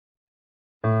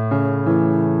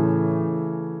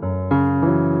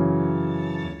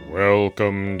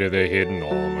Welcome to the Hidden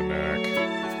Almanac.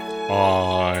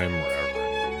 I'm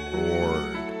Reverend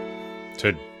Ward.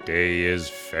 Today is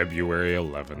February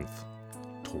 11th,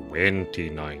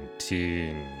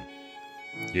 2019.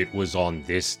 It was on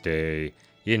this day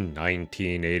in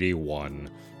 1981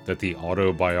 that the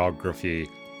autobiography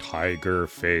Tiger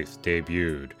Faith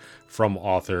debuted from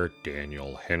author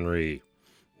Daniel Henry.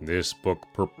 This book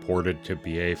purported to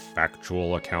be a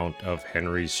factual account of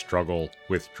Henry's struggle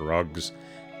with drugs,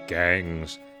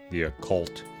 gangs, the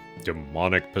occult,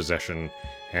 demonic possession,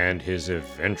 and his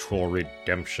eventual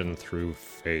redemption through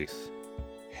faith.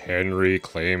 Henry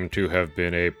claimed to have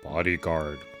been a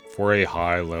bodyguard for a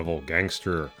high-level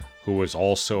gangster who was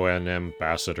also an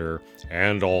ambassador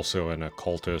and also an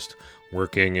occultist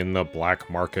working in the black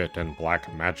market and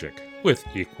black magic with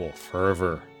equal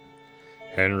fervor.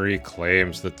 Henry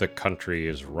claims that the country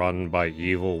is run by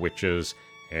evil witches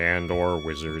and/or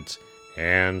wizards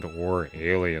and/or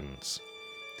aliens.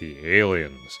 The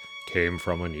aliens came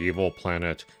from an evil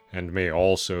planet and may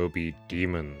also be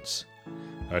demons.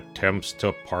 Attempts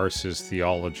to parse his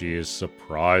theology is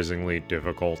surprisingly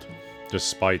difficult,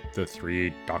 despite the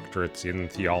 3 doctorates in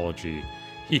theology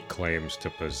he claims to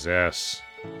possess.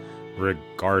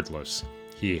 Regardless,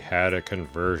 he had a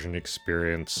conversion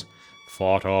experience,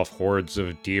 fought off hordes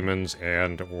of demons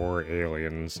and/or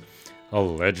aliens,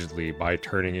 allegedly by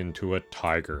turning into a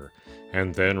tiger,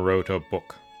 and then wrote a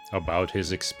book about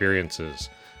his experiences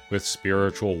with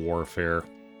spiritual warfare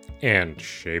and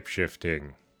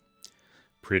shapeshifting.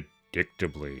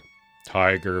 Predictably,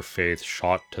 Tiger Faith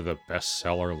shot to the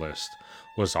bestseller list,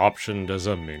 was optioned as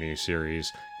a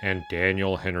miniseries, and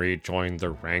Daniel Henry joined the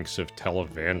ranks of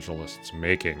televangelists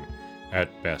making,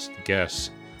 at best guess,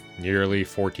 nearly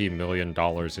 $40 million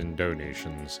in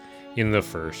donations in the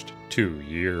first 2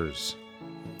 years.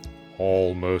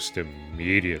 Almost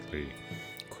immediately,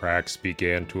 cracks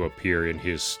began to appear in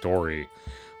his story,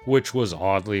 which was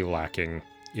oddly lacking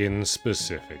in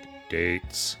specific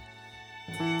dates.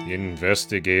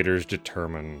 Investigators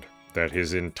determined that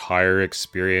his entire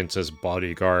experience as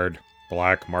bodyguard,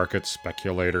 black market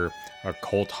speculator,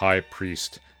 occult high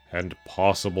priest, and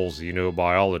possible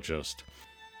xenobiologist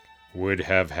would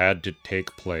have had to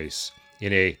take place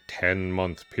in a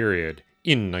 10-month period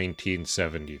in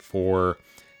 1974,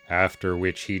 after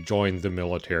which he joined the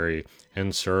military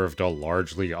and served a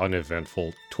largely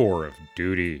uneventful tour of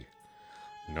duty.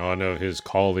 None of his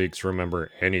colleagues remember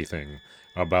anything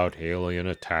about alien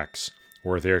attacks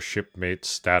or their shipmates'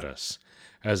 status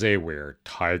as a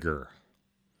were-tiger.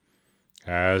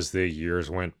 As the years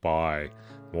went by,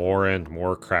 more and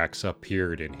more cracks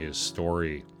appeared in his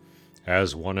story.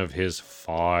 As one of his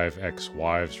 5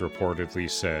 ex-wives reportedly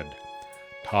said,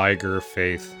 "Tiger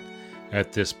Faith,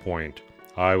 at this point,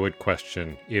 I would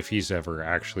question if he's ever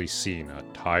actually seen a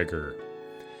tiger."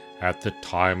 At the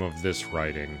time of this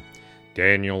writing,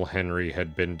 Daniel Henry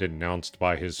had been denounced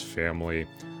by his family,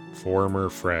 former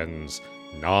friends,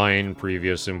 9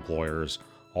 previous employers,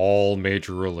 all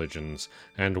major religions,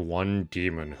 and 1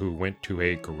 demon who went to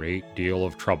a great deal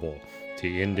of trouble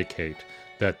to indicate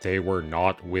that they were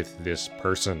not with this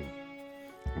person.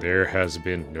 There has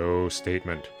been no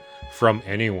statement from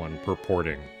anyone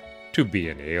purporting to be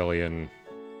an alien.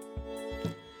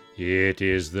 It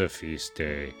is the Feast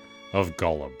Day of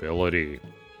Gullibility.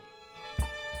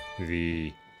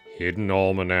 The Hidden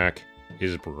Almanac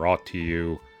is brought to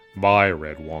you by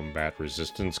Red Wombat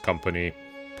Resistance Company,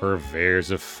 purveyors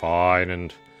of fine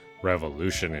and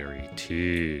revolutionary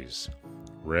teas.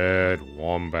 Red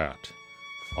Wombat,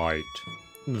 fight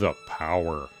the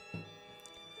power.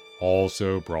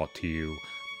 Also brought to you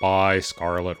by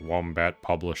Scarlet Wombat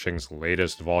Publishing's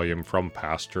latest volume from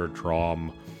Pastor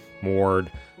Drom.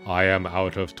 Mord, I am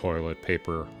out of toilet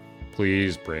paper.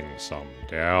 Please bring some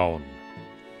down.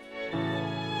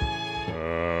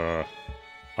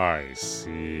 I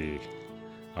see.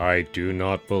 I do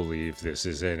not believe this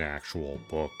is an actual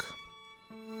book.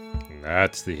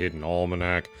 That's the Hidden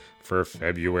Almanac for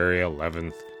February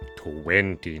 11th,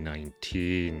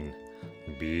 2019.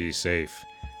 Be safe,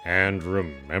 and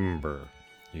remember,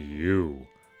 you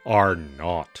are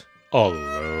not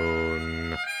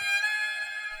alone.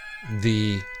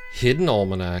 The Hidden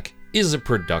Almanac is a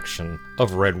production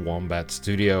of Red Wombat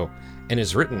Studio and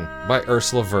is written by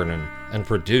Ursula Vernon and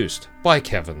produced by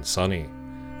Kevin Sonney.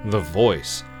 The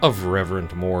voice of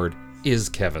Reverend Mord is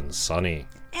Kevin Sonney.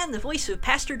 And the voice of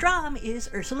Pastor Drom is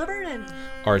Ursula Vernon.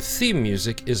 Our theme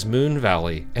music is Moon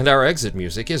Valley, and our exit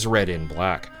music is Red in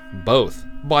Black, both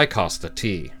by Costa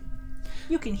T.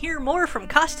 You can hear more from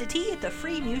Costa T at the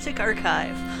Free Music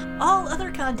Archive. All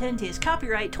other content is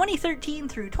copyright 2013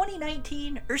 through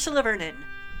 2019 Ursula Vernon.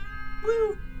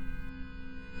 Woo!